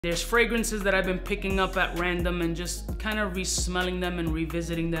There's fragrances that I've been picking up at random and just kind of re-smelling them and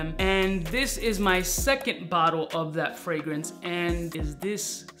revisiting them. And this is my second bottle of that fragrance. And is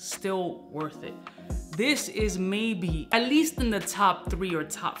this still worth it? This is maybe, at least in the top 3 or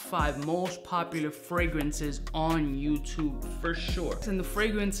top 5 most popular fragrances on YouTube, for sure. And the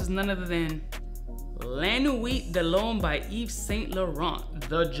fragrance is none other than La Nuit de l'Homme by Yves Saint Laurent,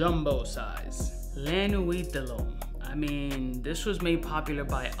 the jumbo size. La Nuit de l'Homme. I mean, this was made popular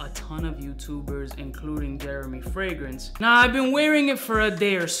by a ton of YouTubers, including Jeremy Fragrance. Now, I've been wearing it for a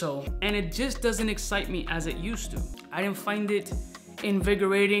day or so, and it just doesn't excite me as it used to. I didn't find it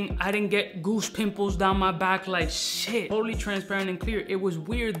invigorating. I didn't get goose pimples down my back like shit. Totally transparent and clear. It was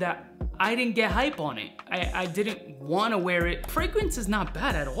weird that I didn't get hype on it. I didn't want to wear it. Fragrance is not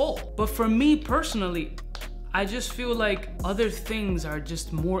bad at all. But for me personally, I just feel like other things are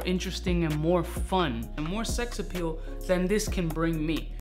just more interesting and more fun and more sex appeal than this can bring me.